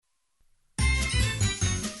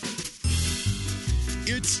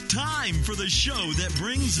It's time for the show that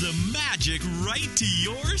brings the magic right to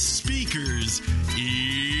your speakers.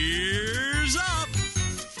 Ears up!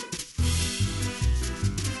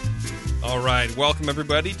 All right, welcome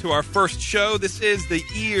everybody to our first show. This is the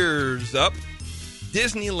Ears Up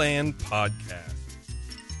Disneyland podcast.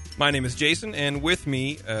 My name is Jason, and with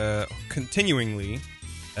me, continuingly,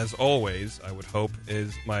 as always, I would hope,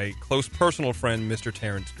 is my close personal friend, Mr.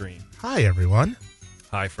 Terrence Green. Hi, everyone.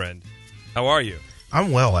 Hi, friend. How are you?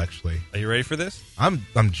 I'm well, actually. Are you ready for this? I'm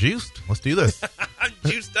juiced. Let's do this. I'm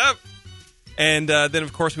juiced up. And then,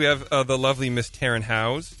 of course, we have the lovely Miss Taryn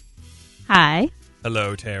Howes. Hi.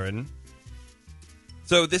 Hello, Taryn.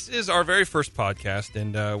 So this is our very first podcast,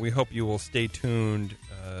 and we hope you will stay tuned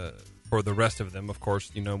for the rest of them. Of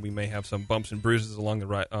course, you know, we may have some bumps and bruises along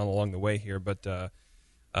the way here, but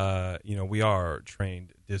you know, we are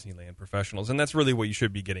trained Disneyland professionals, and that's really what you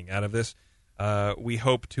should be getting out of this. We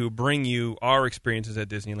hope to bring you our experiences at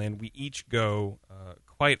Disneyland. We each go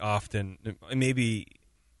quite often. Maybe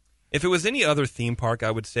if it was any other theme park,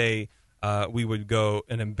 I would say we would go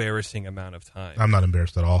an embarrassing amount of time. I'm not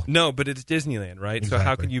embarrassed at all. No, but it's Disneyland, right? Exactly. So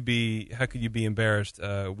how could you be embarrassed?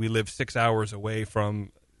 We live 6 hours away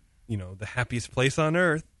from, you know, the happiest place on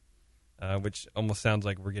earth, which almost sounds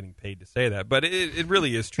like we're getting paid to say that, but it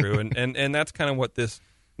really is true, and that's kind of what this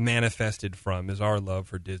manifested from, is our love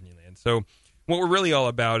for Disneyland. So what we're really all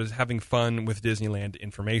about is having fun with Disneyland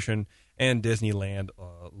information and Disneyland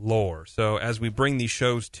lore. So as we bring these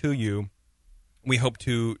shows to you, we hope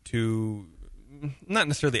to not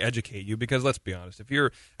necessarily educate you, because let's be honest, if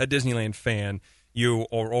you're a Disneyland fan, you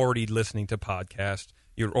are already listening to podcasts,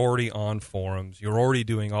 you're already on forums, you're already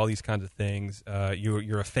doing all these kinds of things,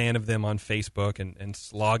 you're a fan of them on Facebook and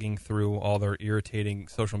slogging through all their irritating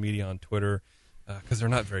social media on Twitter, because they're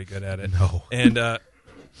not very good at it. No. And,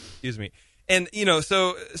 excuse me. And, you know,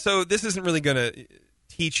 so this isn't really going to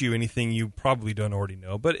teach you anything you probably don't already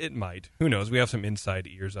know, but it might. Who knows? We have some inside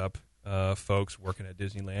ears up folks working at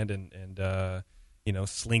Disneyland and you know,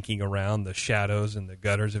 slinking around the shadows and the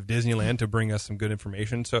gutters of Disneyland to bring us some good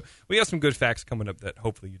information. So we have some good facts coming up that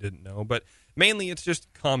hopefully you didn't know. But mainly it's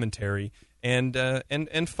just commentary and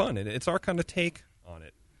fun. It's our kind of take on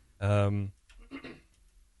it.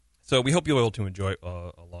 So we hope you'll be able to enjoy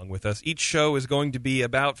along with us. Each show is going to be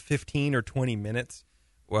about 15 or 20 minutes,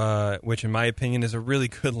 which in my opinion is a really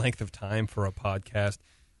good length of time for a podcast.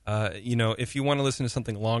 You know, if you want to listen to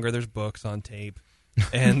something longer, there's books on tape.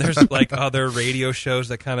 And there's like other radio shows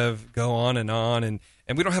that kind of go on, and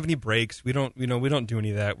we don't have any breaks. We don't do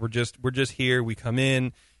any of that. We're just here. We come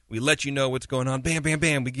in, we let you know what's going on. Bam, bam,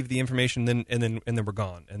 bam. We give the information, and then we're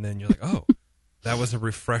gone. And then you're like, oh, that was a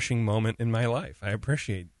refreshing moment in my life. I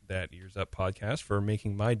appreciate that Ears Up podcast for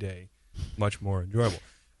making my day much more enjoyable.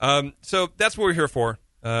 So that's what we're here for.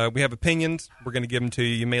 We have opinions. We're going to give them to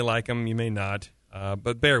you. You may like them, you may not,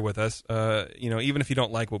 but bear with us. You know, even if you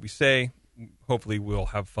don't like what we say, hopefully we'll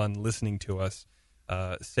have fun listening to us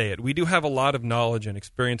say it. We do have a lot of knowledge and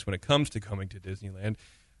experience when it comes to coming to Disneyland.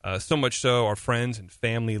 So much so, our friends and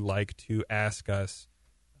family like to ask us,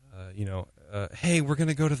 you know, hey, we're going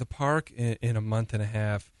to go to the park in a month and a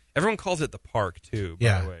half. Everyone calls it the park, too,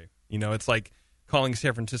 by the way. You know, it's like calling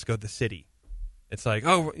San Francisco the city. It's like,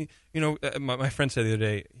 oh, you know, my friend said the other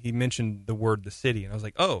day, he mentioned the word the city, and I was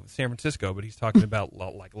like, oh, San Francisco, but he's talking about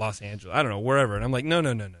like Los Angeles, I don't know, wherever. And I'm like, no.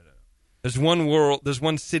 There's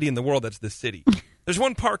one city in the world that's the city. There's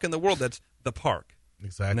one park in the world that's the park.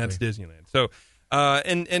 Exactly. And that's Disneyland. So,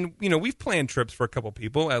 and you know, we've planned trips for a couple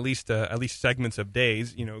people, at least segments of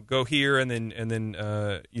days. You know, go here and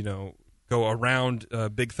then you know, go around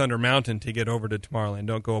Big Thunder Mountain to get over to Tomorrowland.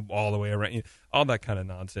 Don't go all the way around. You know, all that kind of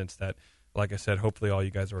nonsense that, like I said, hopefully all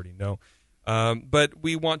you guys already know. But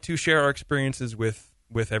we want to share our experiences with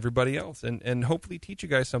everybody else and hopefully teach you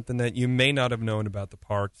guys something that you may not have known about the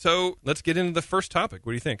park. So let's get into the first topic.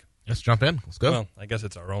 What do you think? Let's jump in. Let's go. Well, I guess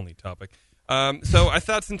it's our only topic. So I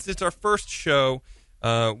thought since it's our first show,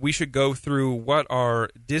 we should go through what our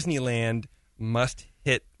Disneyland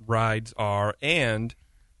must-hit rides are, and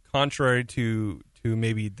contrary to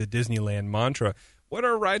maybe the Disneyland mantra, what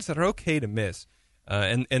are rides that are okay to miss?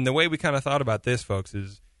 And the way we kind of thought about this, folks,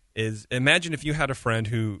 is imagine if you had a friend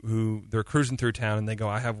who they're cruising through town and they go,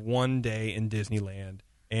 I have one day in Disneyland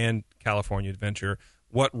and California Adventure.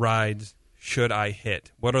 What rides should I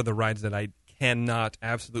hit? What are the rides that I cannot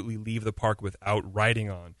absolutely leave the park without riding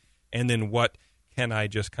on? And then what can I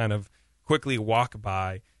just kind of quickly walk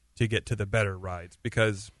by to get to the better rides?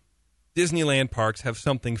 Because Disneyland parks have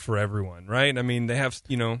something for everyone, right? I mean, they have,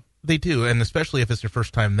 you know. They do, and especially if it's your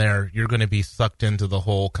first time there, you're going to be sucked into the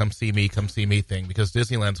whole come see me thing, because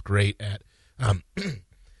Disneyland's great at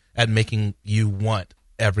at making you want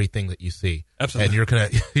everything that you see. Absolutely.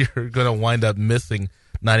 And you're gonna wind up missing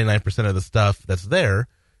 99% of the stuff that's there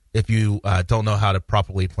if you don't know how to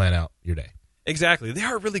properly plan out your day. Exactly. They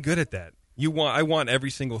are really good at that. I want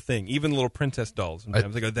every single thing, even little princess dolls.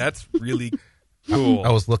 Sometimes I go, that's really cool.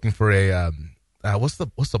 I was looking for a what's the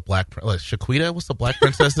black Shaquita? What's the black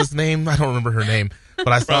princess's name? I don't remember her name, but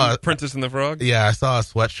I saw Princess and the Frog. Yeah, I saw a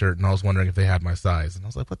sweatshirt and I was wondering if they had my size, and I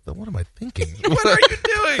was like, what am I thinking? What are you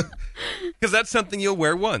doing? Because that's something you'll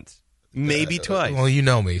wear once, maybe twice. Well, you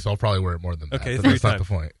know me, so I'll probably wear it more than that. Okay, but 3 that's times. not the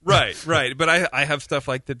point. Right. But I have stuff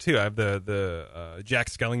like that too. I have the Jack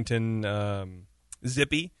Skellington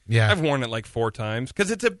Zippy. Yeah, I've worn it like 4 times because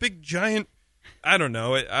it's a big giant. I don't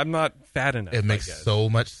know. I'm not fat enough. It makes so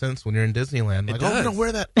much sense when you're in Disneyland. Like, I'm going to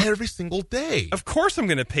wear that every single day. Of course I'm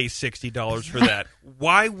going to pay $60 for that.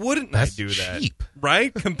 Why wouldn't That's I do that? cheap.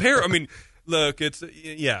 Right? I mean, look, it's,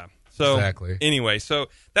 yeah. So exactly. Anyway, so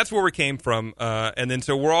that's where we came from. And then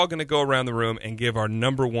so we're all going to go around the room and give our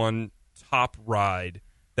number one top ride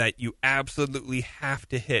that you absolutely have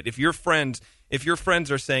to hit. If your friends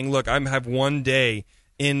are saying, look, I have one day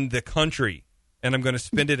in the country and I'm going to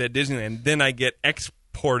spend it at Disneyland, then I get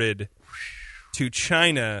exported to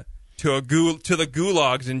China, to the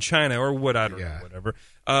gulags in China, or whatever.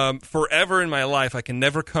 Forever in my life, I can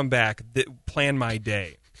never come back. Plan my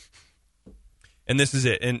day, and this is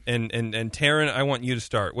it. And Taryn, I want you to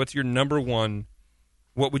start. What's your number one?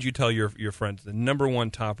 What would you tell your friends? The number one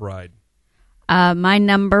top ride. My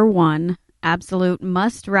number one absolute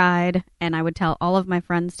must ride, and I would tell all of my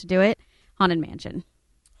friends to do it. Haunted Mansion.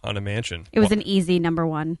 Haunted Mansion. It was an easy number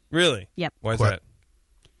one. Really? Yep. Why is that?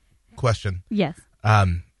 Question. Yes.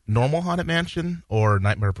 Normal Haunted Mansion or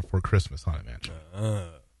Nightmare Before Christmas Haunted Mansion?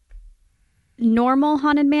 Normal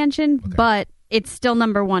Haunted Mansion, Okay. but it's still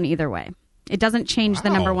number one either way. It doesn't change the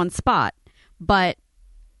number one spot. But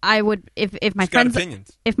I would, if my She's got friend's,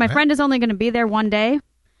 opinions. if my friend is only going to be there one day,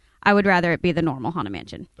 I would rather it be the normal Haunted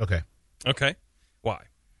Mansion. Okay. Why?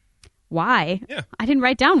 Why? Yeah. I didn't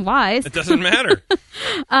write down whys. It doesn't matter.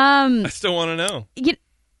 I still want to know.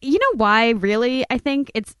 You know why, really? I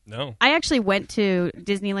think it's... No. I actually went to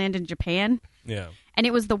Disneyland in Japan, Yeah. and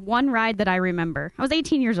it was the one ride that I remember. I was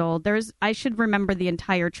 18 years old. I should remember the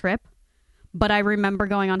entire trip, but I remember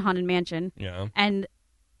going on Haunted Mansion. Yeah. And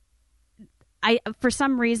for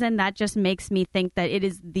some reason, that just makes me think that it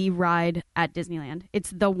is the ride at Disneyland.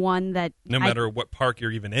 It's the one that... No matter what park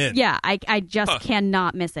you're even in. Yeah, I just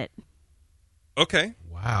cannot miss it. Okay.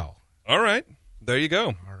 Wow. All right. There you go.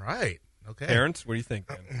 All right. Okay. Terrence, what do you think,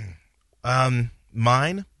 man?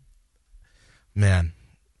 Mine, man,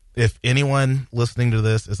 if anyone listening to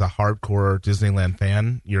this is a hardcore Disneyland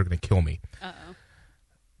fan, you're going to kill me. Uh-oh.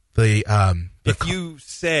 If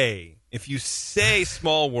you say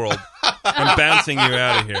Small World, I'm bouncing you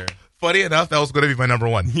out of here. Funny enough, that was going to be my number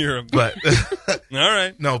one. But all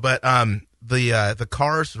right. No, but the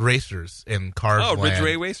Cars Racers in Cars Land.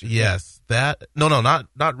 Ridgeway Racers? Yes, that. No, not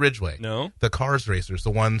Ridgeway. No, the Cars Racers, the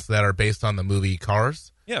ones that are based on the movie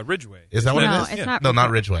Cars. Yeah, Ridgeway. Is that what No, it is? it's Yeah. not. No, not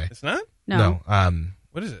Ridgeway. It's not. No.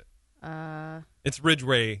 What is it? No. It's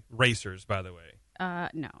Ridgeway Racers, by the way.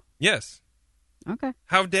 No. Yes. Okay.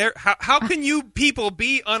 How can you people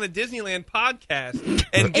be on a Disneyland podcast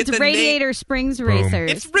and get It's the Radiator name? Springs Racers.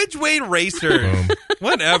 It's Ridgeway Racers. Boom.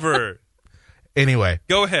 Whatever. Anyway,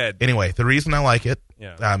 Go ahead. the reason I like it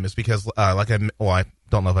is because, I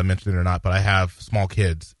don't know if I mentioned it or not, but I have small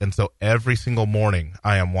kids, and so every single morning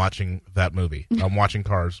I am watching that movie. I'm watching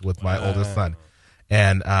Cars with my oldest son,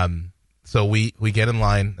 and so we get in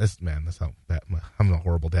line. That's how bad. I'm a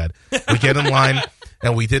horrible dad. We get in line,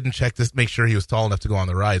 and we didn't check to make sure he was tall enough to go on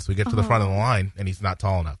the ride. So we get to the front of the line, and he's not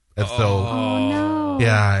tall enough, and Oh no.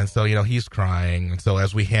 yeah, and so he's crying, and so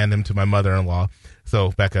as we hand him to my mother-in-law,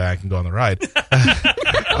 so Becca, I can go on the ride.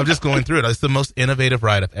 I'm just going through it. It's the most innovative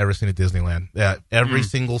ride I've ever seen at Disneyland. Every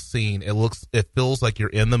single scene, it feels like you're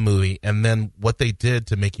in the movie, and then what they did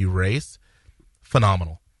to make you race,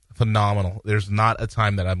 phenomenal. There's not a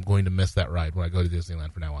time that I'm going to miss that ride when I go to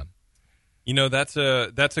Disneyland from now on. That's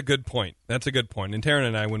a good point. That's a good point. And Taryn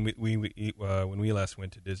and I, when we last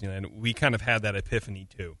went to Disneyland, we kind of had that epiphany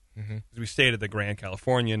too. Mm-hmm. We stayed at the Grand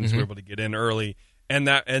Californian, so we were able to get in early, and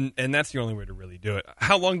that's the only way to really do it.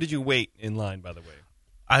 How long did you wait in line, by the way?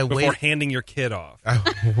 Before handing your kid off.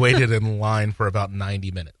 I waited in line for about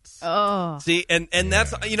 90 minutes. Oh. See, and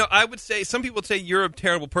that's, I would say, some people would say you're a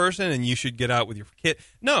terrible person and you should get out with your kid.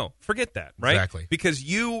 No, forget that, right? Exactly. Because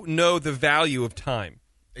you know the value of time.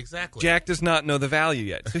 Exactly. Jack does not know the value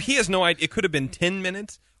yet. So he has no idea. It could have been 10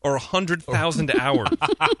 minutes or 100,000 hours.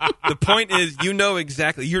 The point is, you know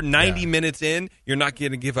exactly. You're 90 minutes in. You're not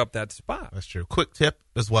going to give up that spot. That's true. Quick tip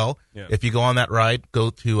as well. Yeah. If you go on that ride, go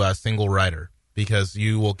to a single rider because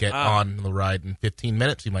you will get on the ride in 15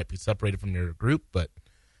 minutes. You might be separated from your group, but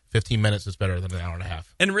 15 minutes is better than an hour and a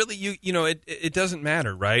half. And really, it doesn't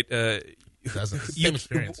matter, right? It doesn't. It's the same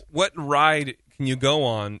experience. What ride can you go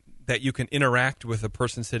on that you can interact with a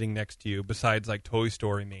person sitting next to you besides like Toy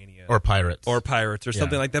Story Mania or Pirates or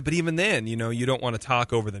something like that? But even then, you don't want to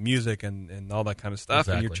talk over the music and all that kind of stuff,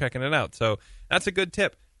 and you're checking it out. So that's a good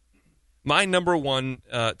tip. My number one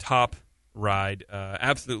top ride,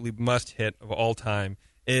 absolutely must hit of all time,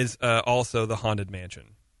 is also the Haunted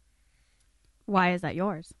Mansion. Why is that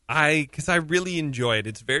yours? Because I really enjoy it.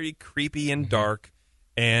 It's very creepy and dark,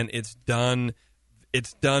 and it's done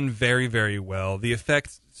very, very well. The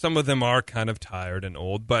effects, some of them are kind of tired and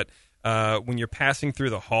old, but when you're passing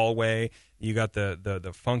through the hallway, you got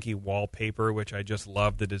the funky wallpaper, which I just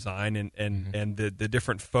love the design, and the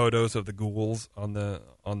different photos of the ghouls on the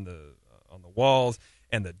walls,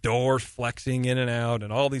 and the doors flexing in and out,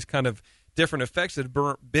 and all these kind of different effects that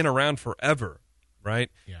have been around forever,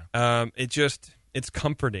 right? Yeah. It's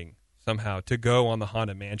comforting somehow to go on the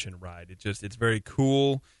Haunted Mansion ride. It's very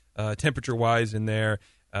cool, temperature-wise in there.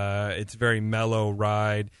 It's a very mellow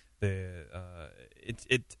ride.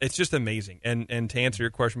 It's just amazing. And to answer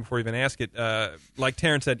your question before you even ask it, like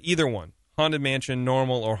Terrence said, either one, Haunted Mansion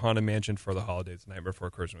normal or Haunted Mansion for the holidays, Nightmare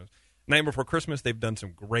Before Christmas. Nightmare Before Christmas, they've done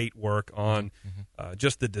some great work on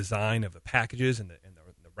just the design of the packages and the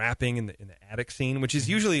wrapping in the attic scene, which is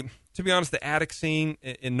usually, to be honest, the attic scene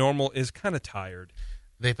in normal is kind of tired.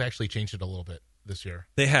 They've actually changed it a little bit this year.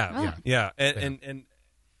 They have, Oh. yeah. And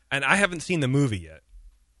I haven't seen the movie yet.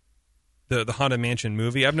 The Haunted Mansion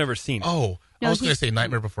movie, I've never seen it. Oh, No, I was going to say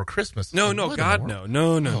Nightmare Before Christmas. No, What in God, the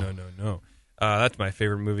world? no. That's my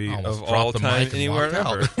favorite movie Almost of dropped all the time, mic and anywhere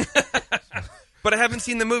walked ever. But I haven't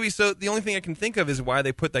seen the movie, so the only thing I can think of is why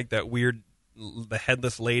they put like that weird, the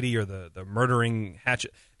headless lady or the murdering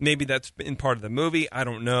hatchet. Maybe that's been part of the movie. I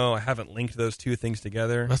don't know. I haven't linked those two things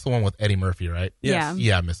together. That's the one with Eddie Murphy, right? Yes.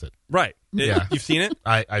 Yeah, I miss it. Right. Yeah. You've seen it?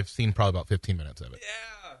 I've seen probably about 15 minutes of it.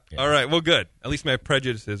 Yeah. All right. Well, good. At least my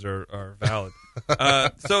prejudices are valid.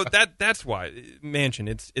 So that's why Mansion.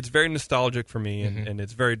 It's very nostalgic for me, and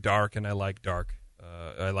it's very dark, and I like dark.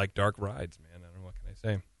 I like dark rides, man. I don't know what can I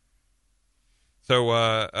say. So,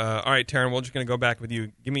 all right, Taryn, we're just going to go back with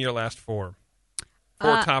you. Give me your last four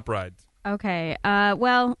top rides. Okay.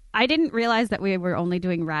 Well, I didn't realize that we were only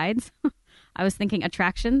doing rides. I was thinking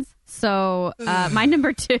attractions. So my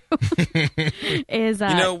number 2 is...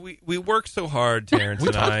 we worked so hard, Terrence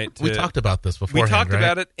and I. We talked about this before. We talked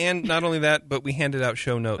about it, and not only that, but we handed out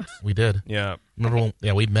show notes. We did. Yeah. Remember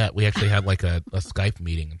when we met? We actually had like a Skype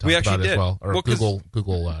meeting and talked about it as well. Or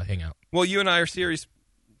Google Hangout. Well, you and I are serious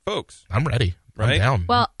folks. I'm ready. Right? I'm down.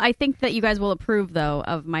 Well, I think that you guys will approve, though,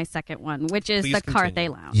 of my second one, which is Please the continue. Carthay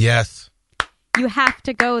Lounge. Yes. You have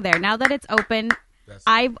to go there. Now that it's open,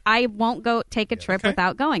 I won't go take a trip Okay.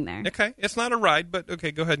 without going there. Okay. It's not a ride, but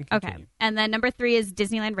okay, go ahead and continue. Okay. And then number 3 is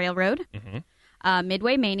Disneyland Railroad,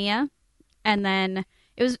 Midway Mania, and then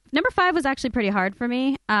number 5 was actually pretty hard for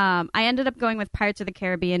me. I ended up going with Pirates of the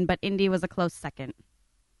Caribbean, but Indy was a close second.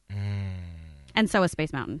 And so was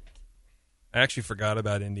Space Mountain. I actually forgot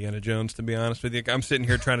about Indiana Jones, to be honest with you. I'm sitting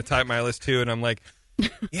here trying to type my list, too, and I'm like,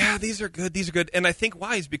 yeah, these are good. And I think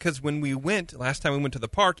why is because when last time we went to the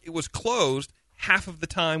park, it was closed half of the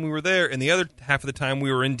time we were there, and the other half of the time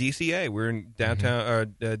we were in DCA. We were in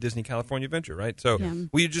downtown Disney California Adventure, right? So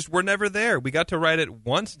we're never there. We got to ride it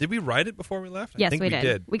once. Did we ride it before we left? Yes, I think we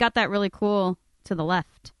did. We got that really cool to the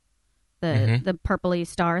left, the purpley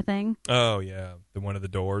star thing. Oh, yeah. The one of the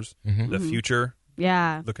doors. The future.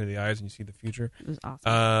 Yeah. Look into the eyes and you see the future. It was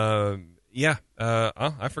awesome.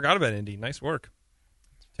 I forgot about Indy. Nice work,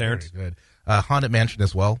 Terrence. Very good. Haunted Mansion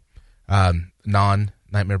as well.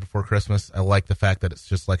 Non-Nightmare Before Christmas. I like the fact that it's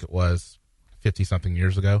just like it was 50-something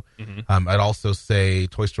years ago. I'd also say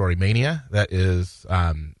Toy Story Mania. That is...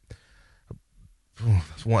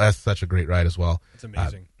 that's such a great ride as well. It's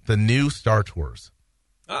amazing. The new Star Tours.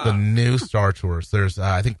 The new Star Tours. There's,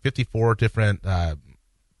 I think, 54 different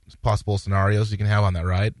possible scenarios you can have on that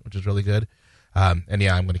ride, which is really good. And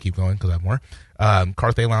yeah, I'm going to keep going because I have more.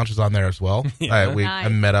 Carthay Lounge is on there as well. I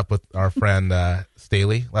met up with our friend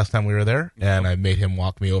Staley last time we were there, and I made him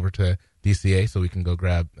walk me over to DCA so we can go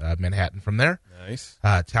grab Manhattan from there. Nice.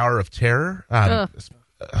 Tower of Terror.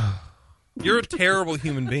 You're a terrible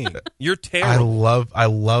human being. You're terrible. I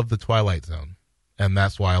love the Twilight Zone, and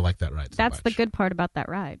that's why I like that ride so That's much. the good part about that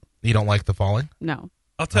ride. You don't like the falling? No.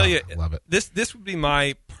 I'll tell you, I love it. This would be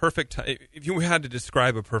my perfect time. If you had to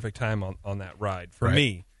describe a perfect time on that ride, for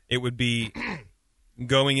me, it would be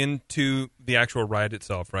going into the actual ride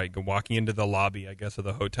itself, right? Walking into the lobby, I guess, of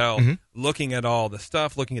the hotel, looking at all the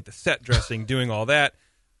stuff, looking at the set dressing, doing all that,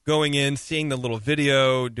 going in, seeing the little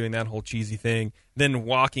video, doing that whole cheesy thing, then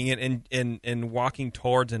walking in and walking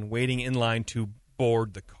towards and waiting in line to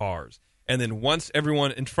board the cars. And then once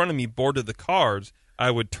everyone in front of me boarded the cars, I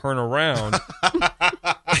would turn around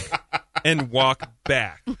and walk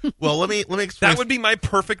back. Well, let me explain. That would be my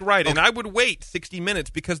perfect ride. Okay. And I would wait 60 minutes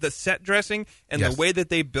because the set dressing and the way that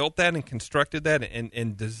they built that and constructed that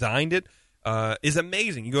and designed it is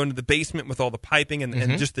amazing. You go into the basement with all the piping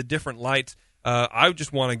and just the different lights. I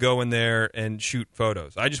just want to go in there and shoot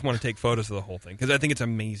photos. I just want to take photos of the whole thing because I think it's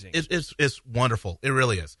amazing. It's wonderful. It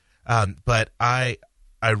really is. But I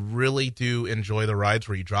really do enjoy the rides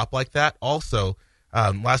where you drop like that. Also,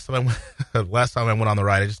 last time I went on the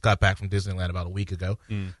ride, I just got back from Disneyland about a week ago.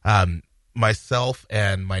 Myself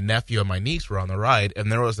and my nephew and my niece were on the ride,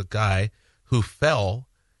 and there was a guy who fell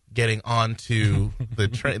getting onto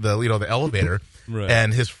the elevator, right.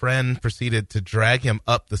 And his friend proceeded to drag him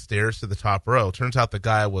up the stairs to the top row. Turns out the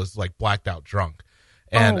guy was like blacked out drunk.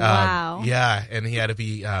 And wow. And he had to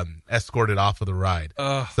be escorted off of the ride.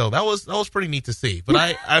 So that was pretty neat to see. But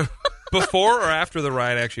I before or after the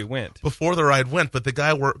ride actually went? Before the ride went, but the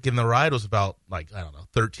guy working the ride was about,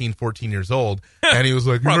 13, 14 years old. And he was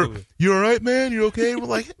like, you all right, man? You okay? We're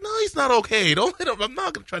like, no, he's not okay. I'm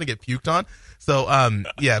not going to try to get puked on. So,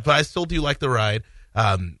 but I still do like the ride.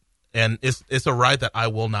 And it's a ride that I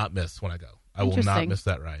will not miss when I go. I will not miss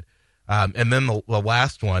that ride. And then the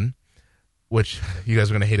last one, which you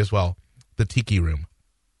guys are going to hate as well, the Tiki Room.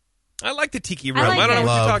 I like the Tiki Room. I don't know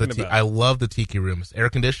what you're talking about. I love the Tiki Room. It's air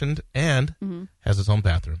conditioned and has its own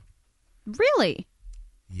bathroom. Really?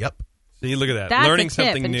 Yep. See, look at that. That's Learning a tip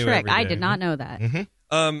something and new trick. every day. I did not know that.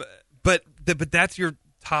 But that's your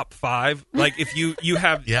top 5. Like if you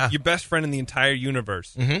have your best friend in the entire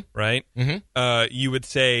universe, right? You would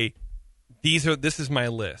say this is my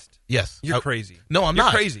list. Yes. You're crazy. No, I'm You're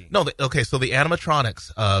not. crazy. No, okay, so the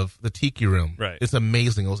animatronics of the Tiki Room is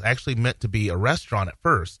amazing. It was actually meant to be a restaurant at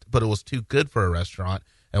first, but it was too good for a restaurant,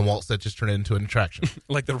 and Walt said just turn it into an attraction.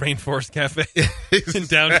 Like the Rainforest Cafe in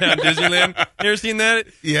downtown Disneyland. You ever seen that?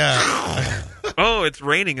 Yeah. Oh, it's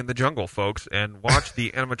raining in the jungle, folks, and watch the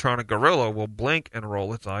animatronic gorilla will blink and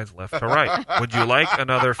roll its eyes left to right. Would you like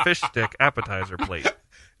another fish stick appetizer plate?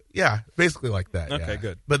 Yeah, basically like that. Okay,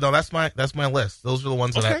 good. But no, that's my list. Those are the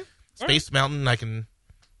ones that Space Mountain I can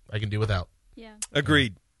do without. Yeah.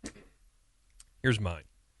 Agreed. Here's mine.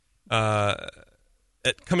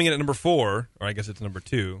 Coming in at number 4, or I guess it's number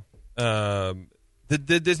 2, the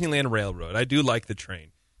Disneyland Railroad. I do like the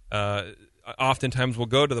train. Oftentimes we'll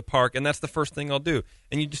go to the park, and that's the first thing I'll do.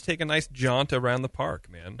 And you just take a nice jaunt around the park,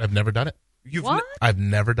 man. I've never done it. What? I've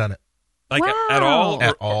never done it. Like wow. at all?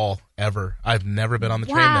 At all, ever. I've never been on the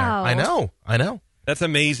train there. I know. That's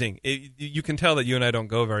amazing. You can tell that you and I don't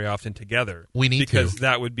go very often together. We need because to.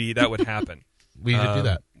 that would happen. We need to do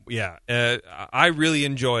that. Yeah, I really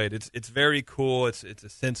enjoy it. It's very cool. It's a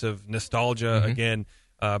sense of nostalgia again,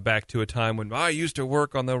 back to a time when I used to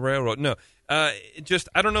work on the railroad. No, I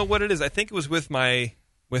don't know what it is. I think it was with my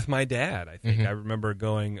dad. I think I remember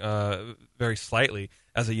going very slightly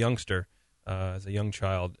as a youngster. As a young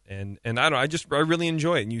child, and I don't know, I really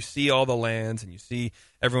enjoy it. And you see all the lands, and you see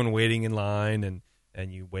everyone waiting in line,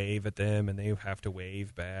 and you wave at them, and they have to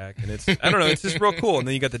wave back, and it's I don't know, it's just real cool. And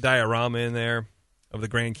then you got the diorama in there of the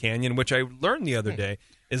Grand Canyon, which I learned the other day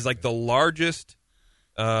is like the largest.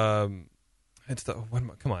 It's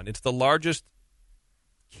the largest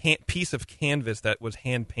piece of canvas that was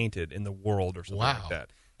hand painted in the world, or something like that.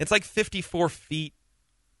 It's like 54 feet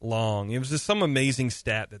long. It was just some amazing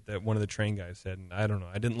stat that one of the train guys said, and I don't know.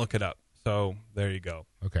 I didn't look it up. So there you go.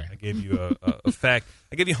 Okay. I gave you a fact.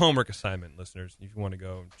 I gave you a homework assignment, listeners. If you want to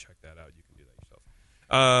go and check that out, you can do that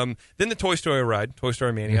yourself. Then the Toy Story ride, Toy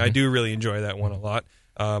Story Mania. I do really enjoy that one a lot.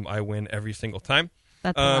 I win every single time.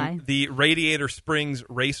 That's a lie. The Radiator Springs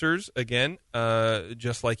Racers, again,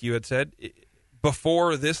 just like you had said,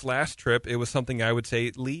 before this last trip, it was something I would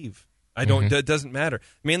say leave. It doesn't matter.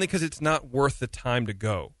 Mainly because it's not worth the time to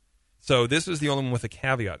go. So this is the only one with a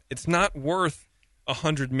caveat. It's not worth a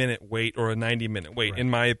 100-minute wait or a 90-minute wait, in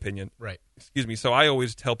my opinion. Right. Excuse me. So I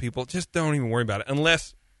always tell people, just don't even worry about it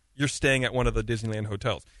unless you're staying at one of the Disneyland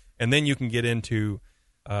hotels. And then you can get into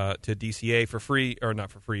to DCA for free, or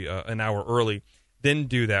not for free, an hour early. Then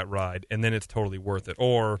do that ride, and then it's totally worth it.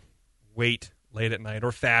 Or wait late at night,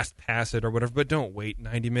 or fast pass it, or whatever. But don't wait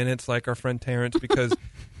 90 minutes like our friend Terrence, because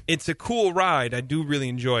it's a cool ride. I do really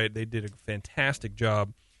enjoy it. They did a fantastic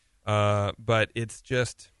job. But it's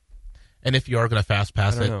just. And if you are going to fast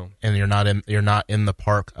pass it, know. and you're not in the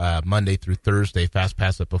park Monday through Thursday, fast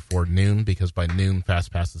pass it before noon, because by noon,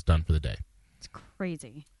 fast pass is done for the day. It's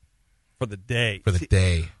crazy. For the day. For the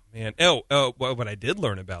day. Man. What I did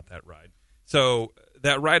learn about that ride. So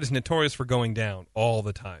that ride is notorious for going down all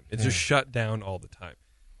the time. It's just shut down all the time.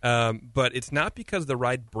 But it's not because the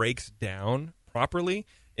ride breaks down properly.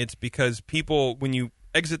 It's because people, when you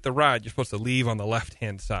exit the ride, you're supposed to leave on the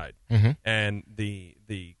left-hand side. Mm-hmm. And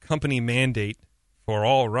the company mandate for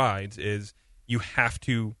all rides is you have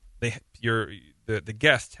to, the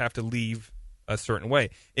guests have to leave a certain way.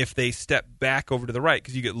 If they step back over to the right,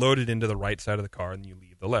 because you get loaded into the right side of the car and you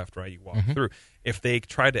leave the left, right? You walk through. If they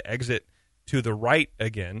try to exit to the right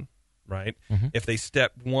again, right? If they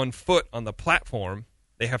step 1 foot on the platform,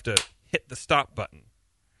 they have to hit the stop button.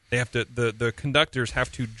 They have to, the conductors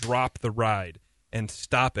have to drop the ride and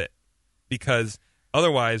stop it, because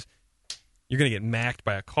otherwise you're going to get macked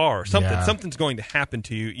by a car or something. Yeah. Something's going to happen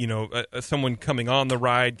to you. You know, someone coming on the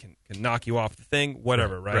ride can knock you off the thing,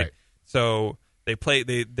 whatever, right? So they play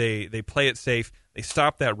it safe. They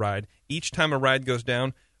stop that ride. Each time a ride goes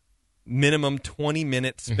down, minimum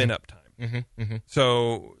 20-minute spin-up time.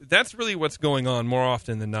 So that's really what's going on more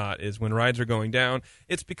often than not, is when rides are going down,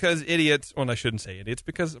 it's because idiots, well, I shouldn't say idiots,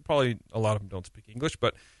 because probably a lot of them don't speak English,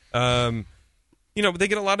 but you know, they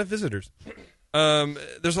get a lot of visitors.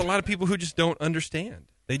 There's a lot of people who just don't understand.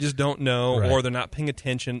 They just don't know, or they're not paying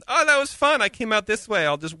attention. Oh, that was fun. I came out this way.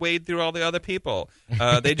 I'll just wade through all the other people.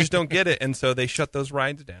 They just don't get it, and so they shut those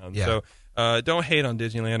rides down. Yeah. So don't hate on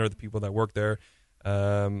Disneyland or the people that work there.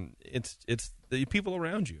 It's the people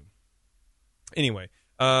around you. Anyway,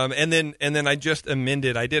 and then I just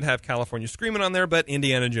amended. I did have California Screamin' on there, but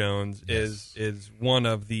Indiana Jones is one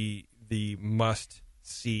of the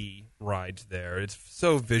must-see rides there. It's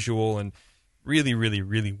so visual and really, really,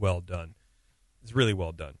 really well done. It's really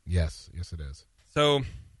well done. Yes, it is. So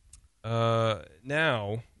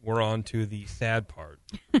now we're on to the sad part.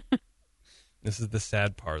 This is the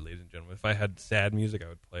sad part, ladies and gentlemen. If I had sad music, I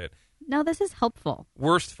would play it. No, this is helpful.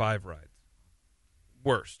 Worst 5 rides.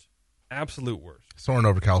 Worst. Absolute worst. Soaring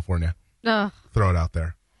over California. Ugh. Throw it out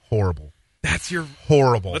there. Horrible. That's your...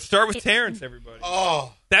 Horrible. Let's start with Terrence, everybody.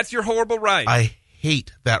 Oh. That's your horrible ride. I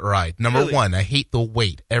hate that ride. Number Really? 1, I hate the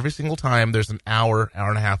wait. Every single time there's an hour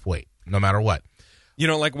and a half wait, no matter what. You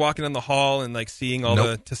don't like walking in the hall and like seeing all Nope.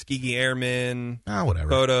 the Tuskegee Airmen Whatever.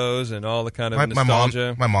 photos and all the kind of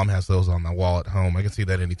nostalgia? My mom has those on the wall at home. I can see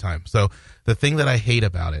that anytime. So the thing that I hate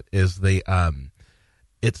about it is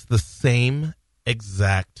it's the same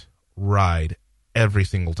exact ride every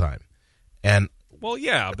single time. And Well,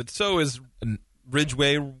 yeah, but so is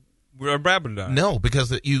Ridgeway Rabadon. no,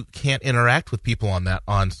 because you can't interact with people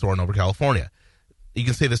on Soaring Over California. You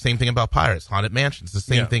can say the same thing about Pirates, Haunted Mansion. It's the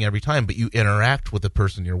same thing every time, but you interact with the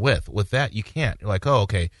person you're with. With that, you can't. You're like, oh,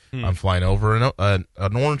 okay, I'm flying over an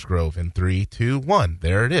orange grove in 3, 2, 1.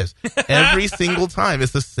 There it is. Every single time,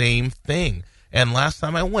 it's the same thing. And last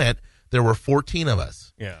time I went, there were 14 of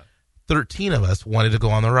us. Yeah. 13 of us wanted to go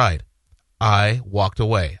on the ride. I walked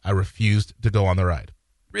away. I refused to go on the ride.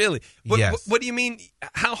 Really? Yes. What do you mean?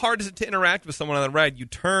 How hard is it to interact with someone on the ride? You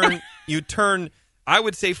turn, I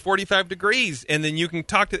would say 45 degrees, and then you can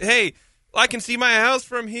talk to, hey, I can see my house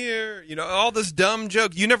from here. You know, all this dumb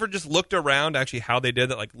joke. You never just looked around actually how they did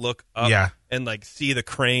that, like look up and like see the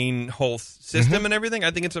crane whole system and everything.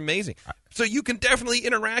 I think it's amazing. So you can definitely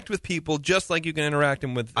interact with people just like you can interact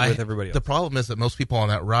with everybody else. The problem is that most people on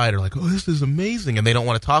that ride are like, oh, this is amazing, and they don't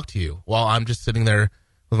want to talk to you. While I'm just sitting there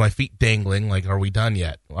with my feet dangling, like, are we done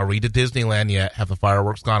yet? Are we to Disneyland yet? Have the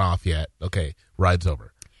fireworks gone off yet? Okay, ride's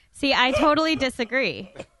over. See, I totally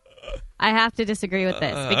disagree. I have to disagree with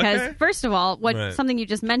this because, first of all, something you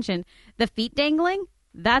just mentioned, the feet dangling,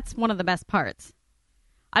 that's one of the best parts.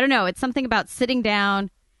 I don't know. It's something about sitting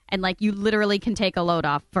down and, like, you literally can take a load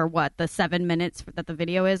off for, the 7 minutes that the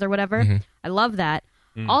video is or whatever. Mm-hmm. I love that.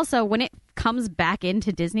 Also, when it comes back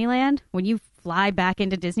into Disneyland, when you fly back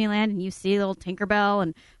into Disneyland and you see little Tinkerbell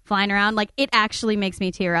and flying around, like, it actually makes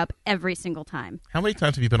me tear up every single time. How many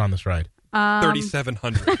times have you been on this ride?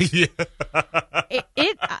 3,700.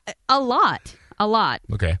 A lot.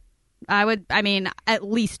 Okay. I mean, at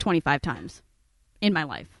least 25 times in my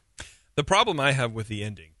life. The problem I have with the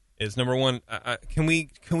ending is, number one, can we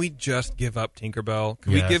just give up Tinkerbell?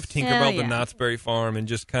 Can we give Tinkerbell the Knott's Berry Farm and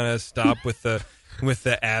just kind of stop with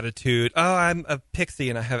the attitude? Oh, I'm a pixie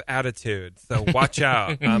and I have attitude, so watch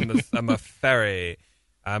out. I'm a fairy.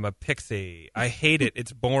 I'm a pixie. I hate it.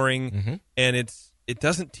 It's boring, and it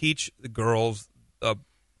doesn't teach the girls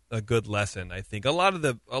a good lesson. I think a lot of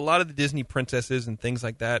the Disney princesses and things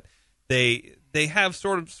like that, they have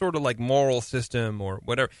sort of like moral system or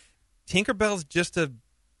whatever. Tinkerbell's just a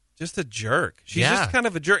jerk. She's just kind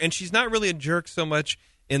of a jerk, and she's not really a jerk so much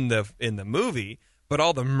in the movie, but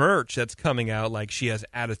all the merch that's coming out, like she has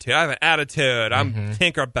attitude. I have an attitude. I'm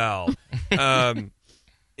Tinkerbell.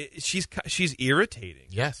 She's irritating.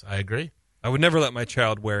 Yes, I agree. I would never let my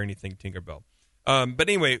child wear anything Tinkerbell. But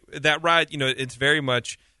anyway, that ride, it's very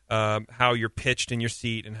much how you're pitched in your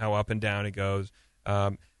seat and how up and down it goes.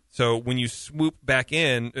 So when you swoop back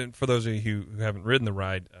in, and for those of you who haven't ridden the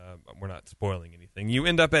ride, we're not spoiling anything. You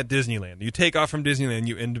end up at Disneyland. You take off from Disneyland,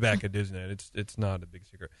 you end back at Disneyland. It's not a big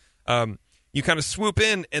secret. You kind of swoop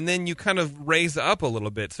in, and then you kind of raise up a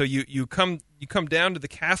little bit. So you come down to the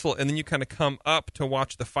castle, and then you kind of come up to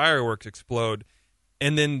watch the fireworks explode,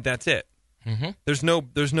 and then that's it. Mm-hmm.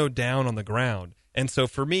 There's no down on the ground. And so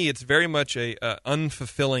for me, it's very much a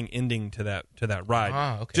unfulfilling ending to that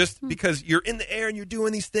ride. Okay. Just because you're in the air and you're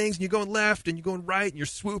doing these things, and you're going left and you're going right and you're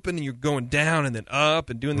swooping and you're going down and then up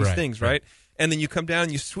and doing these things, right? And then you come down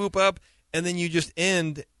and you swoop up and then you just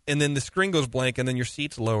end, and then the screen goes blank and then your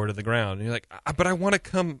seat's lower to the ground. And you're like, but I want to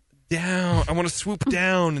come down. I want to swoop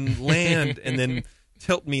down and land and then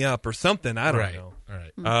tilt me up or something. I don't know. All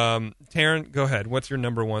right. Taryn, go ahead. What's your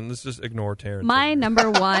number one? Let's just ignore Taryn. My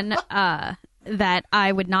number one that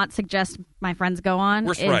I would not suggest my friends go on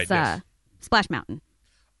Worst is ride, yes. Splash Mountain.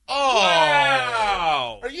 Oh,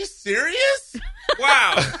 wow! Are you serious?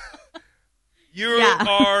 Wow!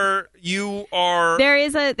 You are.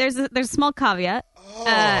 There's a small caveat.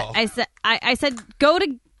 Oh. I said go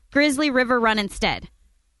to Grizzly River Run instead.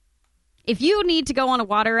 If you need to go on a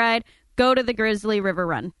water ride, go to the Grizzly River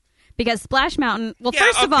Run. Because Splash Mountain,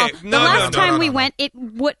 first of all, the last time we went,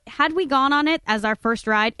 had we gone on it as our first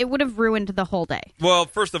ride, it would have ruined the whole day. Well,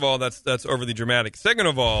 first of all, that's overly dramatic. Second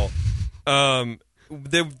of all,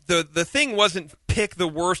 the thing wasn't pick the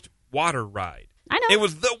worst water ride. I know. It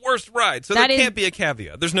was the worst ride, so there can't be a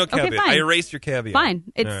caveat. There's no caveat. Okay, I erased your caveat. Fine.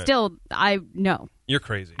 It's still, no. You're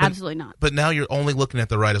crazy. Absolutely not. But now you're only looking at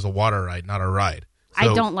the ride as a water ride, not a ride. So,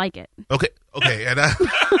 I don't like it. Okay, and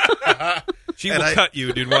she will cut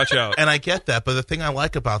you, dude. Watch out. And I get that, but the thing I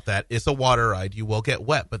like about that is a water ride. You will get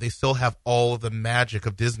wet, but they still have all of the magic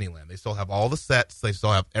of Disneyland. They still have all the sets. They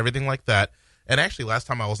still have everything like that. And actually, last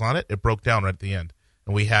time I was on it, it broke down right at the end,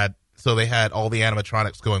 and they had all the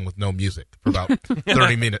animatronics going with no music for about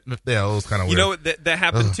 30 minutes. Yeah, it was kind of weird. You know, that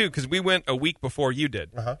happened too, because we went a week before you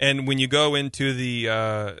did. And when you go into the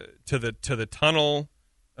to the tunnel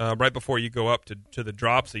right before you go up to the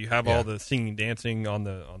drop, so you have all the singing, dancing on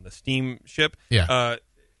the steamship. Yeah,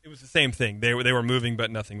 it was the same thing. They were moving, but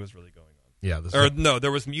nothing was really going on. Yeah, no,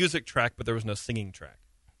 there was music track, but there was no singing track.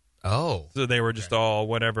 Oh, so they were just all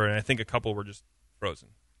whatever, and I think a couple were just frozen.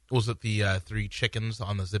 Was it the 3 chickens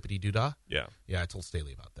on the Zippity Doodah? Yeah. Yeah, I told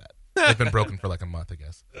Staley about that. They've been broken for like a month, I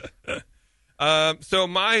guess. So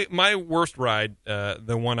my worst ride,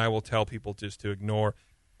 the one I will tell people just to ignore,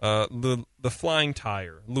 the flying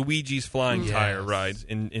tire, Luigi's flying tire rides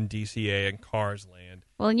in DCA and Cars Land.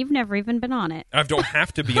 Well, and you've never even been on it. I don't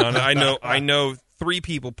have to be on it. I know 3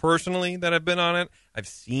 people personally that have been on it. I've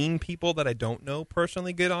seen people that I don't know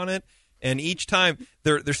personally get on it. And each time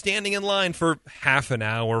they're standing in line for half an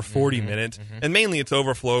hour, 40 minutes, and mainly it's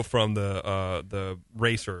overflow from the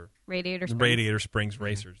racer Radiator Springs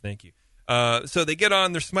racers. Thank you. So they get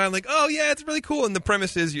on, they're smiling like, "Oh yeah, it's really cool." And the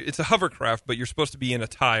premise is it's a hovercraft, but you're supposed to be in a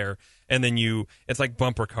tire, and then it's like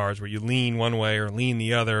bumper cars where you lean one way or lean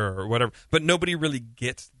the other or whatever. But nobody really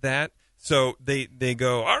gets that. So they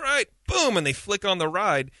go, all right, boom, and they flick on the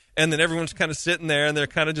ride, and then everyone's kind of sitting there, and they're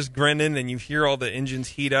kind of just grinning, and you hear all the engines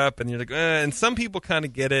heat up, and you're like, and some people kind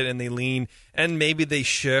of get it, and they lean, and maybe they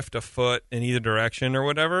shift a foot in either direction or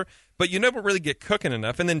whatever, but you never really get cooking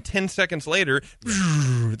enough, and then 10 seconds later,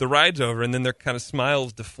 the ride's over, and then their kind of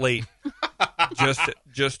smiles deflate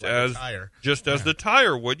just as the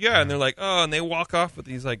tire would, and they're like, oh, and they walk off with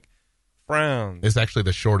these like frowns. It's actually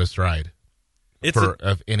the shortest ride.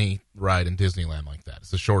 Of any ride in Disneyland like that. It's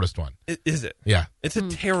the shortest one. Is it? Yeah. It's a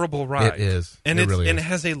terrible ride. It is. And it really is. And it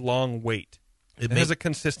has a long wait. It has a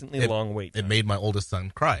consistently long wait time. It made my oldest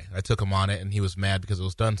son cry. I took him on it, and he was mad because it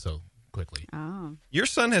was done so quickly. Oh. Your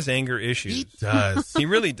son has anger issues. He does. He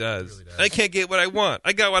really does. I can't get what I want.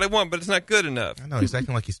 I got what I want, but it's not good enough. I know. He's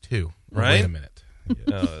acting like he's 2. Right? Wait a minute. Yeah.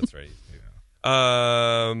 Oh, that's right. He's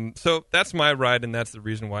 2. So that's my ride, and that's the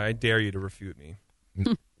reason why I dare you to refute me.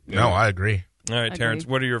 No, I agree. All right, Terrence,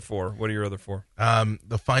 what are your 4? What are your other 4?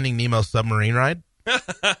 The Finding Nemo submarine ride.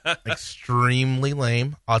 Extremely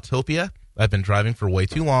lame. Autopia. I've been driving for way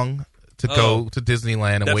too long to go to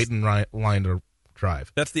Disneyland and wait in line to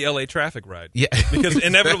drive. That's the LA traffic ride. Yeah. Because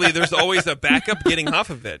inevitably there's always a backup getting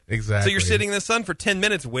off of it. Exactly. So you're sitting in the sun for 10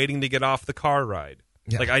 minutes waiting to get off the car ride.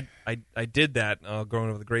 Yeah. Like I did that growing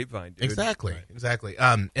over the grapevine, dude. Exactly. Right. Exactly.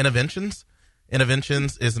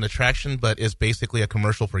 Interventions is an attraction, but is basically a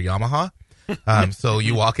commercial for Yamaha. So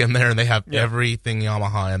you walk in there and they have everything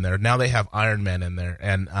Yamaha in there. Now they have Iron Man in there.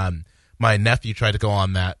 And my nephew tried to go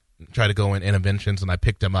in Interventions, and I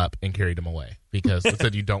picked him up and carried him away because I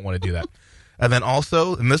said you don't want to do that. And then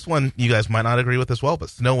also, and this one you guys might not agree with as well,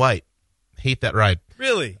 but Snow White. Hate that ride.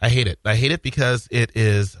 Really? I hate it. I hate it because it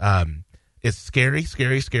is it's scary,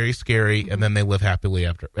 and then they live happily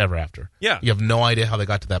ever after. Yeah. You have no idea how they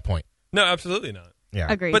got to that point. No, absolutely not.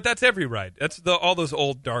 Yeah. Agreed. But that's every ride. That's all those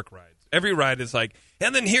old dark rides. Every ride is like,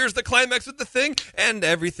 and then here's the climax of the thing, and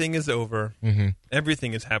everything is over. Mm-hmm.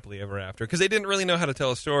 Everything is happily ever after. Because they didn't really know how to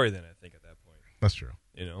tell a story then, I think, at that point. That's true.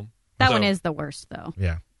 You know? That one is the worst, though.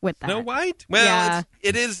 Yeah. With that. Snow White? Well, Yeah.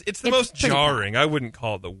 it's the It's most pretty jarring. I wouldn't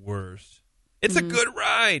call it the worst. It's a good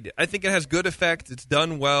ride. I think it has good effects. It's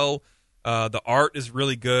done well. The art is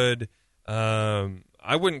really good.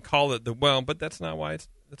 I wouldn't call it but that's why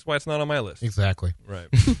it's not on my list. Exactly. Right.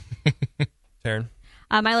 Taryn?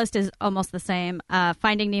 My list is almost the same.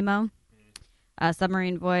 Finding Nemo,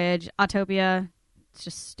 Submarine Voyage, Autopia. It's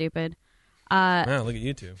just stupid. Oh, look at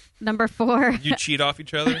you two. Number 4. You cheat off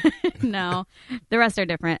each other? No, the rest are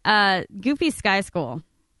different. Goofy Sky School.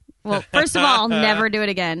 Well, first of all, I'll never do it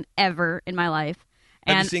again, ever in my life.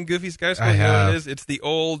 Have And you seen Goofy Sky School? I You know what have. it is? It's the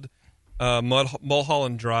old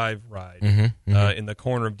Mulholland Drive ride in the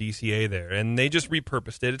corner of DCA there. And they just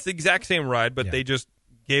repurposed it. It's the exact same ride, but they just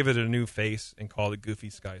gave it a new face and called it Goofy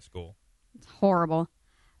Sky School. it's horrible.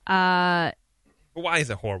 But why is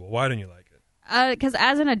it horrible? Why don't you like it? Because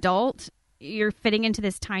as an adult, you're fitting into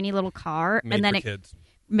this tiny little car, Made and then for it kids.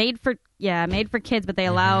 made for kids, but they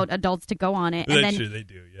allowed adults to go on it, and then They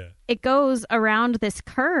do, yeah. it goes around this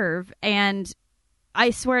curve, and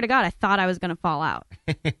I swear to God, I thought I was going to fall out.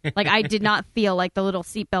 Like, I did not feel like the little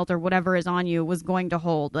seatbelt or whatever is on you was going to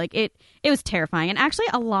hold. Like, it was terrifying. And actually,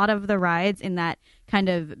 a lot of the rides in that kind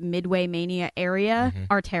of Midway Mania area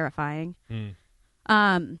are terrifying.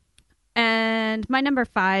 And my number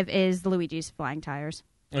 5 is Luigi's Flying Tires.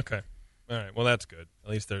 Okay. All right. Well, that's good. At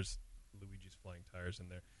least there's Luigi's Flying Tires in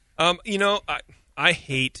there. You know, I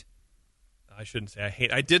hate... I shouldn't say I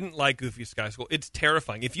hate. I didn't like Goofy Sky School. It's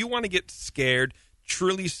terrifying. If you want to get scared,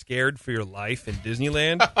 truly scared for your life in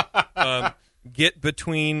Disneyland, get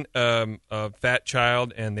between a fat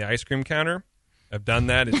child and the ice cream counter. I've done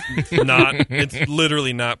that. It's not. It's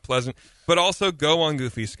literally not pleasant. But also go on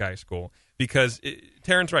Goofy Sky School because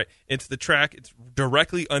Taryn's right. It's the track. It's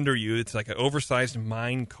directly under you. It's like an oversized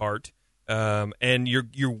mine cart. And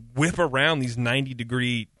you whip around these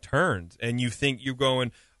 90-degree turns, and you think you're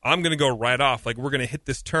going, I'm going to go right off. Like, we're going to hit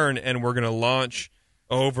this turn, and we're going to launch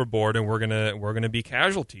overboard, and we're gonna be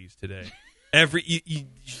casualties today.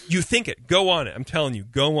 You think it. Go on it. I'm telling you,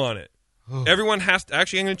 go on it. Everyone has to.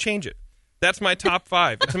 Actually, I'm going to change it. That's my top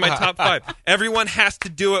 5. It's in my top 5. Everyone has to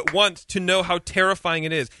do it once to know how terrifying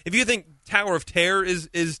it is. If you think Tower of Terror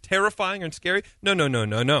is terrifying and scary,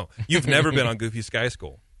 no. You've never been on Goofy Sky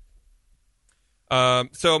School.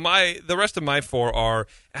 So the rest of my 4 are,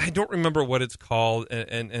 I don't remember what it's called,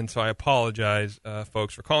 and so I apologize,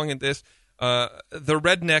 folks, for calling it this. The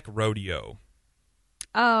Redneck Rodeo.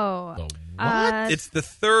 Oh. The what? It's the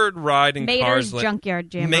third ride in Mater's Cars.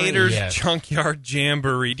 Junkyard Jamboree. Mater's Yes. Junkyard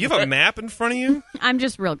Jamboree. Do you have a map in front of you? I'm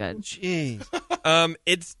just real good. Jeez.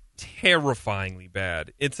 It's terrifyingly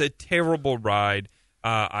bad. It's a terrible ride.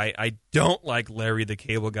 I don't like Larry the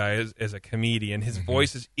Cable Guy as a comedian. His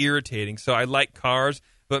voice is irritating. So I like Cars,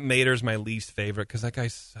 but Mater's my least favorite because that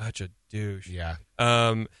guy's such a douche. Yeah.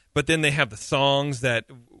 But then they have the songs that...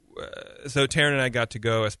 so Taryn and I got to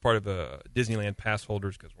go as part of a Disneyland pass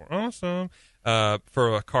holders because we're awesome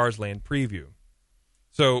for a Cars Land preview.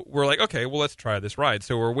 So we're like, okay, well, let's try this ride.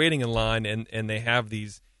 So we're waiting in line, and they have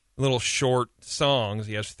these little short songs.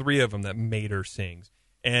 He has 3 of them that Mater sings.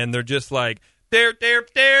 And they're just like, there,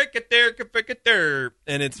 get there,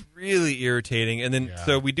 and it's really irritating. And then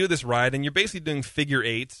so we do this ride, and you're basically doing figure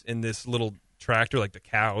 8s in this little tractor, like the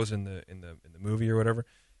cows in the movie or whatever.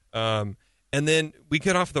 And then we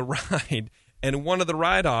get off the ride, and one of the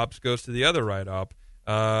ride ops goes to the other ride op.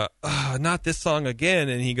 Not this song again.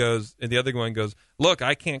 And he goes, and the other one goes, look,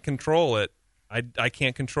 I can't control it. I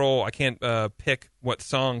can't pick what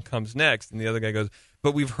song comes next. And the other guy goes,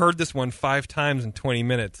 but we've heard this one 5 times in 20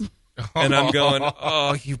 minutes. And I'm going,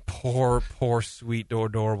 oh, you poor, sweet,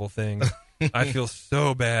 adorable thing. I feel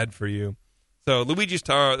so bad for you. So Luigi's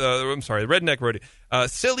Redneck Rodeo.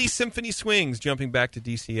 Silly Symphony Swings, jumping back to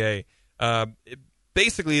DCA.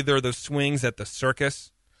 basically they're those swings at the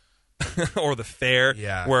circus or the fair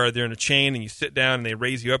where they're in a chain and you sit down and they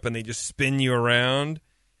raise you up and they just spin you around.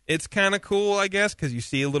 It's kind of cool, I guess, because you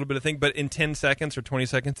see a little bit of thing. But in 10 seconds or 20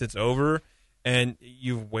 seconds, it's over. And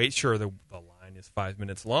you wait. Sure, the line is 5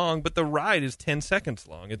 minutes long, but the ride is 10 seconds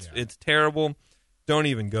long. It's terrible. Don't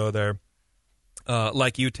even go there.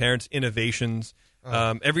 Like you, Terrence, Innovations.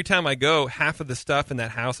 Every time I go, half of the stuff in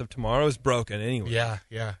that House of Tomorrow is broken anyway. Yeah.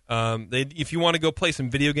 If you want to go play some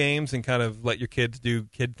video games and kind of let your kids do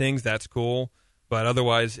kid things, that's cool. But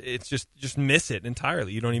otherwise, it's just miss it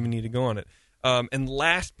entirely. You don't even need to go on it. And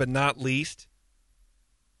last but not least,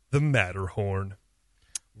 the Matterhorn.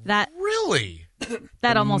 Really?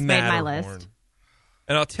 That almost made my list.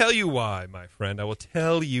 And I'll tell you why, my friend. I will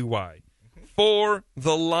tell you why. For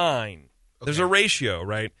the line, there's a ratio,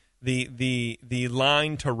 right? The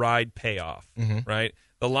line to ride payoff, right?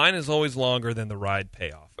 The line is always longer than the ride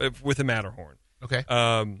payoff with the Matterhorn. Okay.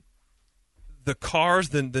 The cars,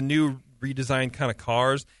 the new redesigned kind of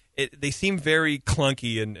cars, they seem very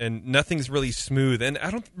clunky and nothing's really smooth. And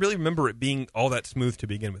I don't really remember it being all that smooth to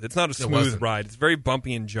begin with. It's not a smooth ride. It's very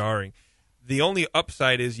bumpy and jarring. The only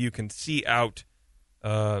upside is you can see out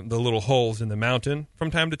the little holes in the mountain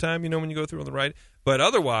from time to time, when you go through on the ride. But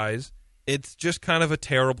otherwise, it's just kind of a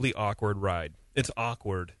terribly awkward ride. It's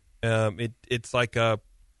awkward. It's like a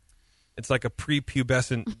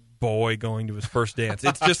prepubescent boy going to his first dance.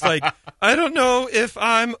 It's just like, I don't know if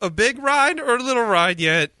I'm a big ride or a little ride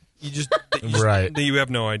yet. You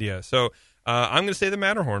have no idea. So I'm going to say the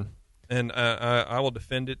Matterhorn, and I will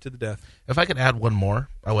defend it to the death. If I could add one more,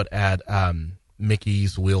 I would add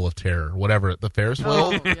Mickey's Wheel of Terror, whatever, the Ferris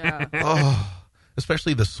wheel. Oh, yeah.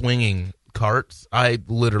 Especially the swinging carts. I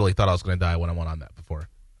literally thought I was going to die when I went on that before.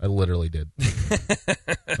 I literally did.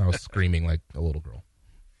 I was screaming like a little girl.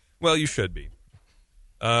 Well, you should be.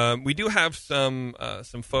 We do have some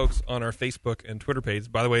folks on our Facebook and Twitter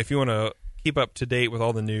page. By the way, if you want to keep up to date with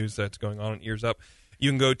all the news that's going on Ears Up, you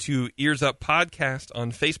can go to Ears Up Podcast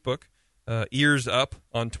on Facebook, Ears Up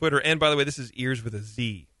on Twitter. And by the way, this is Ears with a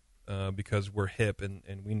Z because we're hip and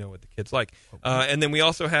we know what the kids like. And then we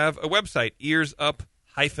also have a website,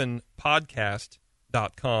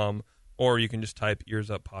 earsup-podcast.com, or you can just type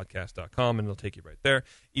earsuppodcast.com and it'll take you right there.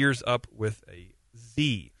 Ears Up with a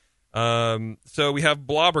Z. So we have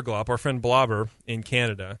Blobberglop, our friend Blobber in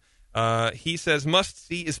Canada. He says, must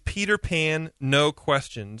see is Peter Pan, no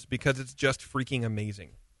questions, because it's just freaking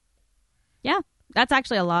amazing. Yeah, that's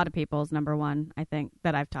actually a lot of people's number one, I think,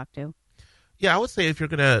 that I've talked to. Yeah, I would say if you're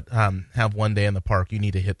going to have one day in the park, you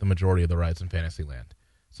need to hit the majority of the rides in Fantasyland.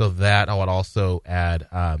 So that I would also add,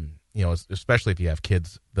 especially if you have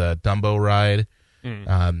kids, the Dumbo ride,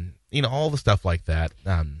 all the stuff like that,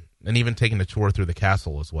 and even taking a tour through the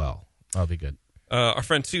castle as well. That'll be good. Our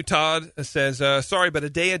friend Sue Todd says, sorry, but a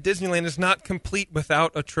day at Disneyland is not complete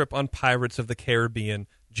without a trip on Pirates of the Caribbean.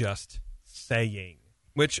 Just saying.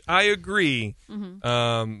 Which I agree.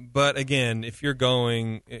 But again, if you're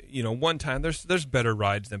going, one time, there's better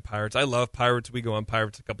rides than Pirates. I love Pirates. We go on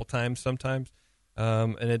Pirates a couple times sometimes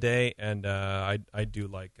in a day, and I do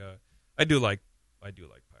like Pirates.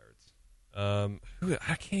 I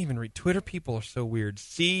can't even read. Twitter people are so weird.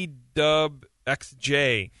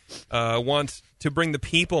 CDubXJ wants to bring the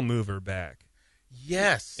People Mover back.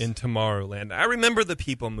 Yes. In Tomorrowland. I remember the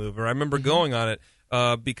People Mover. I remember going on it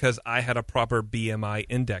because I had a proper BMI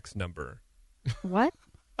index number. What?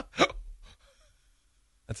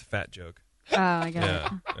 That's a fat joke. Oh, I got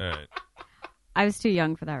it. All right. I was too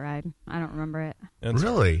young for that ride. I don't remember it.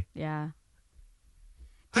 Really? Yeah.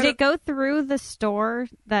 Did it go through the store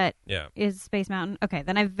that is Space Mountain? Okay,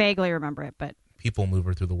 then I vaguely remember it, but... People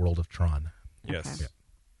Mover through the world of Tron. Yes. Okay. Yeah.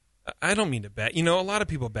 I don't mean to bag. A lot of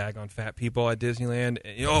people bag on fat people at Disneyland.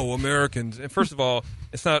 Americans. And first of all,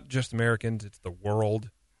 it's not just Americans. It's the world.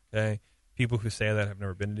 Okay? People who say that have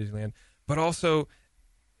never been to Disneyland. But also,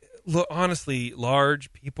 look, honestly,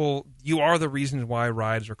 large people, you are the reason why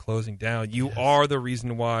rides are closing down. You are the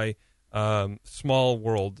reason why Small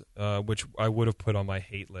World, which I would have put on my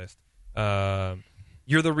hate list,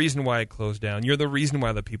 you're the reason why it closed down. You're the reason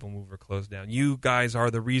why the People Mover closed down. You guys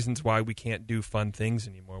are the reasons why we can't do fun things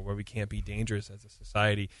anymore, where we can't be dangerous as a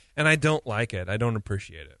society. And I don't like it. I don't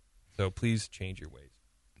appreciate it. So please change your ways.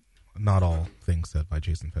 Not all things said by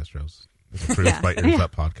Jason Pestros is approved by Ears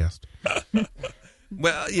Up Podcast.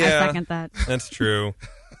 Well, yeah. I second that. That's true.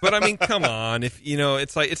 But I mean, come on. If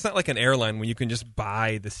it's not like an airline where you can just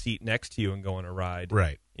buy the seat next to you and go on a ride.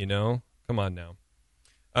 Right. Come on now.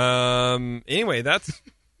 Anyway, that's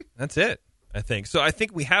it, I think. So I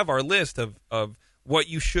think we have our list of what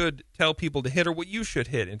you should tell people to hit or what you should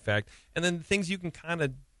hit, in fact, and then the things you can kind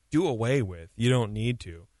of do away with. You don't need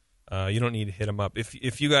to. You don't need to hit them up.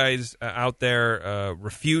 If you guys out there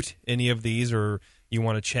refute any of these, or you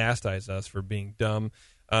want to chastise us for being dumb,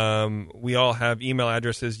 we all have email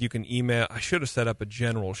addresses. You can email. I should have set up a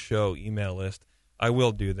general show email list. I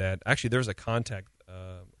will do that. Actually, there's a contact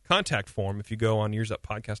form. If you go on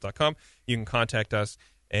earsuppodcast.com, you can contact us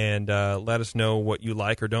and let us know what you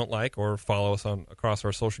like or don't like, or follow us across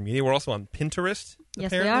our social media. We're also on Pinterest.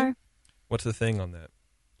 Yes, apparently. we are. What's the thing on that?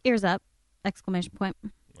 Ears up! Exclamation point.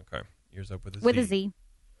 Okay, ears up with a Z. With a Z.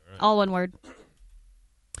 All one word.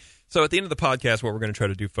 So at the end of the podcast, what we're going to try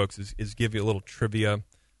to do, folks, is give you a little trivia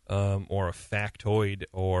or a factoid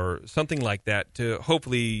or something like that to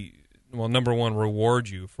hopefully, well, number one, reward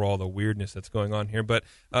you for all the weirdness that's going on here, but,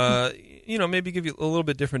 maybe give you a little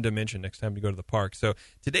bit different dimension next time you go to the park. So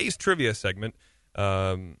today's trivia segment,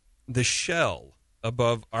 the shell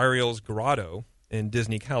above Ariel's Grotto in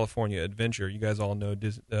Disney California Adventure. You guys all know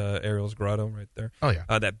Ariel's Grotto right there. Oh,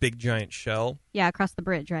 yeah. That big giant shell. Yeah, across the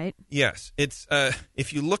bridge, right? Yes. It's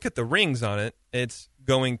if you look at the rings on it, it's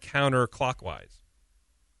going counterclockwise.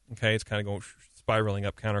 Okay, it's kind of going spiraling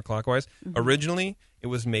up counterclockwise. Mm-hmm. Originally, it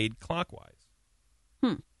was made clockwise.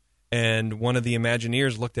 And one of the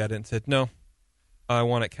Imagineers looked at it and said, "No, I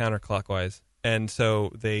want it counterclockwise." And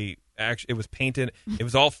so it was painted. It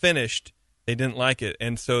was all finished. They didn't like it,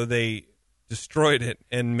 and so they destroyed it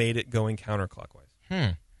and made it going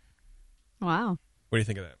counterclockwise. Wow. What do you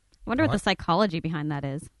think of that? I wonder what the psychology behind that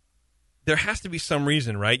is. There has to be some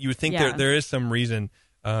reason, right? You would think there is some reason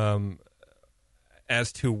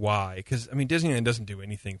as to why. Because, I mean, Disneyland doesn't do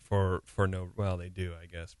anything for no... Well, they do, I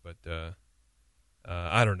guess. But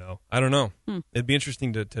I don't know. It'd be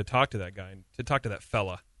interesting to talk to that guy, to talk to that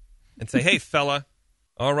fella and say, "Hey, fella."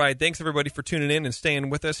 All right. Thanks, everybody, for tuning in and staying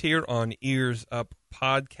with us here on Ears Up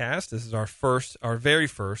Podcast. This is our very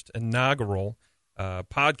first inaugural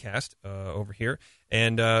podcast over here.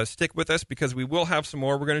 And stick with us because we will have some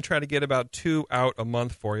more. We're going to try to get about 2 out a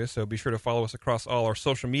month for you. So be sure to follow us across all our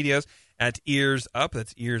social medias at Ears Up.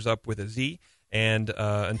 That's Ears Up with a Z. And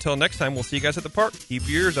until next time, we'll see you guys at the park. Keep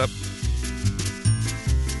your ears up.